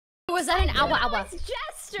was that an awa awa?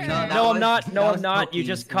 Jester. No, I'm not. No, I'm not. You Poki's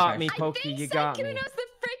just caught me, impression. Pokey. You got me. Sykkuno's the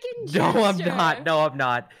freaking No, I'm Jester. not. No, I'm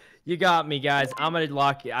not. You got me, guys. I'm gonna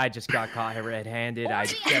lock you. I just got caught red-handed. Or I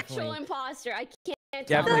the actual definitely imposter. I can't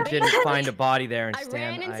tell. definitely didn't find a body there and I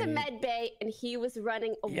stand. ran into med bay and he was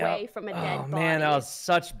running away from a dead Oh body. man, that was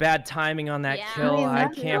such bad timing on that Yeah. kill. I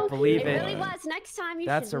that's can't okay. believe It it. really was. Next time you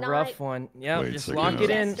That's a should rough not... one. Yep, Wait, just so lock you it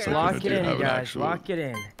know, in. Jester. Lock do it you in, have you an guys. actual- Lock it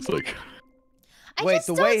in. It's like, I Wait, just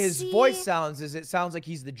the don't way his see... voice sounds is it sounds like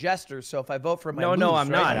he's the jester. So if I vote for him, I No, lose, no, I'm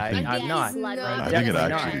right? not. I'm not. No, I I'm think it definitely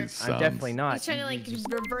actually not. sounds. I'm definitely not. He's trying to like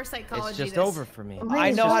reverse psychology. It's just this. over for me.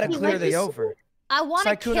 I know how to clear Completely this. over. I want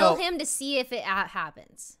to Sykkuno. kill him to see if it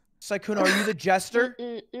happens. Sykkuno, are you the jester?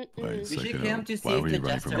 wait, We should Sykkuno, kill him to see why if were the you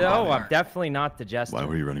running jester from a will No, body? I'm definitely not the jester. Why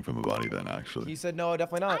were you running from a body then, He actually? said no,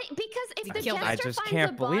 definitely not. Because if the killed him. I jester just finds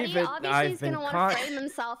can't a body, believe it. obviously I've he's been gonna want caught. to frame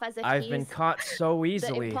himself as if I've he's been caught so the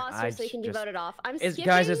easily. imposter, so he can be just- voted off. I'm It's, skipping.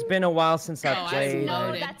 guys, it's been a while since Oh, I've I played. know know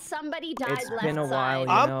Noted. that somebody died It's left been a while,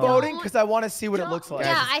 side. you I'm know. voting because I want to see what it looks like.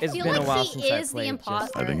 Guys, Yeah, I it's feel been a like while he since I is the played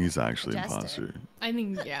imposter. I think he's actually Jester. imposter. I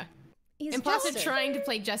think yeah. He's Imposter Jester. trying to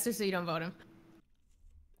play Jester so you don't vote him.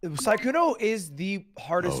 Sykkuno is the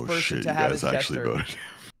hardest Oh person shit, you to have guys as actually jester. voted.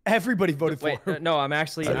 Everybody voted for Wait, him. no, I'm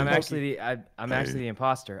actually I didn't vote. actually the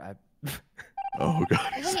imposter. Oh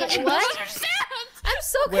god. Wait, what? I'm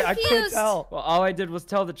so Wait, confused. I can't tell. Well, all I did was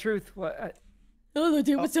tell the truth. What? All I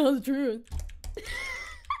did was tell the truth.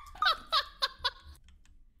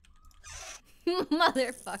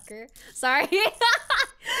 Motherfucker. Sorry.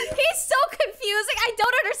 He's so confusing. I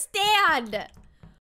don't understand.